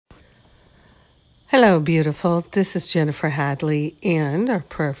Hello, beautiful. This is Jennifer Hadley, and our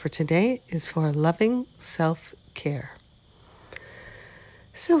prayer for today is for loving self-care.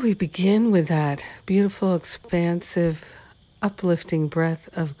 So we begin with that beautiful, expansive, uplifting breath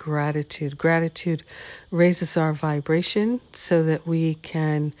of gratitude. Gratitude raises our vibration so that we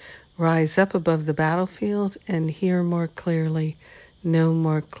can rise up above the battlefield and hear more clearly, know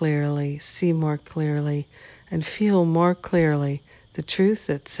more clearly, see more clearly, and feel more clearly the truth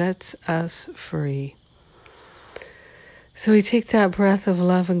that sets us free. So we take that breath of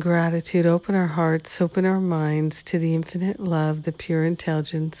love and gratitude, open our hearts, open our minds to the infinite love, the pure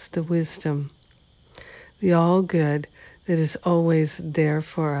intelligence, the wisdom, the all good that is always there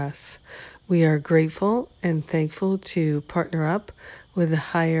for us. We are grateful and thankful to partner up with the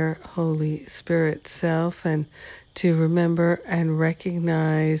higher Holy Spirit self and to remember and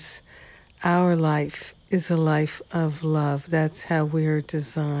recognize our life is a life of love. That's how we're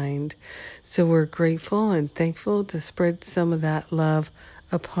designed. So we're grateful and thankful to spread some of that love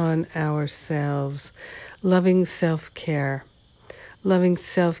upon ourselves. Loving self-care. Loving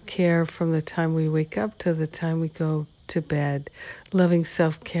self-care from the time we wake up to the time we go to bed. Loving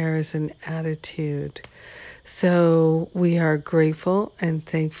self-care is an attitude. So we are grateful and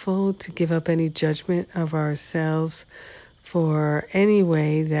thankful to give up any judgment of ourselves for any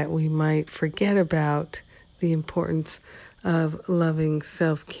way that we might forget about the importance of loving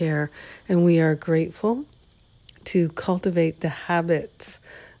self-care. And we are grateful to cultivate the habits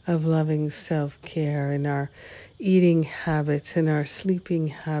of loving self-care in our eating habits, in our sleeping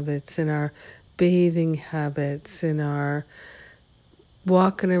habits, in our bathing habits, in our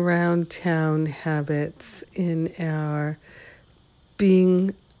walking around town habits, in our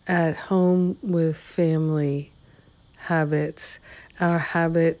being at home with family habits. Our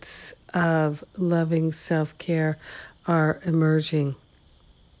habits of loving self-care are emerging.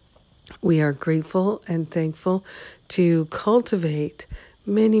 We are grateful and thankful to cultivate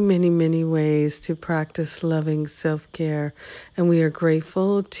many, many, many ways to practice loving self-care, and we are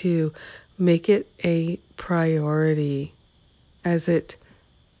grateful to make it a priority as it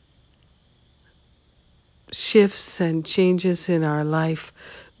shifts and changes in our life.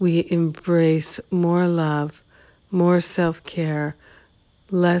 We embrace more love, more self-care,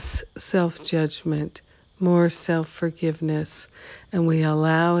 less self-judgment, more self-forgiveness, and we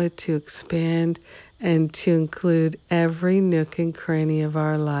allow it to expand and to include every nook and cranny of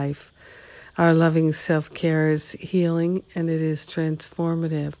our life. Our loving self-care is healing and it is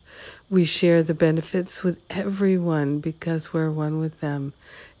transformative. We share the benefits with everyone because we're one with them.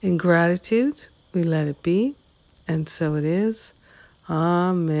 In gratitude, we let it be, and so it is.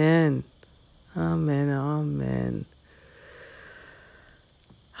 Amen. Amen, amen.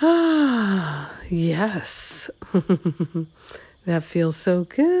 Yes. That feels so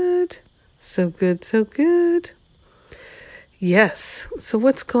good. So good, so good. Yes. So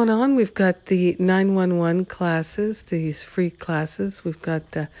what's going on? We've got the 911 classes, these free classes. We've got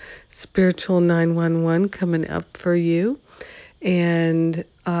the Spiritual 911 coming up for you. And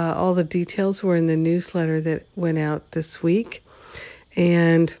all the details were in the newsletter that went out this week.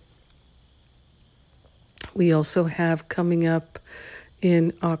 And we also have coming up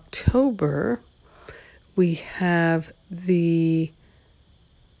in October, we have the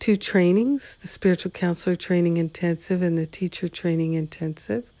 2 trainings, the Spiritual Counselor Training Intensive and the Teacher Training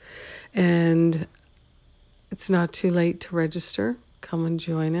Intensive. And it's not too late to register. Come and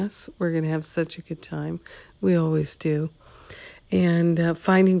join us. We're going to have such a good time. We always do. And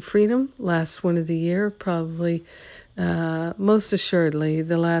Finding Freedom, last one of the year, probably most assuredly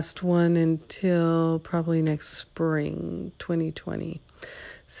the last one until probably next spring, 2020.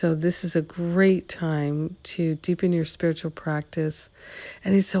 So this is a great time to deepen your spiritual practice.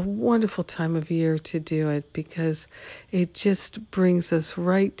 And it's a wonderful time of year to do it because it just brings us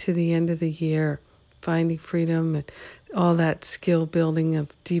right to the end of the year. Finding freedom and all that skill building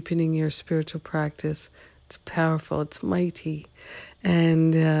of deepening your spiritual practice. It's powerful. It's mighty.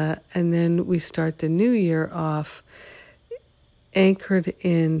 And then we start the new year off anchored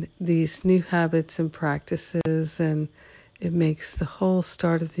in these new habits and practices, and it makes the whole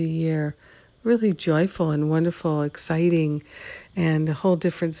start of the year really joyful and wonderful, exciting, and a whole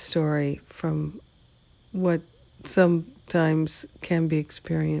different story from what sometimes can be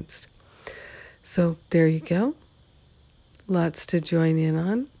experienced. So there you go. Lots to join in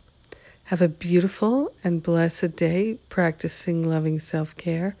on. Have a beautiful and blessed day practicing loving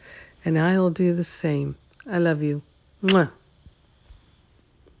self-care, and I'll do the same. I love you. Mwah.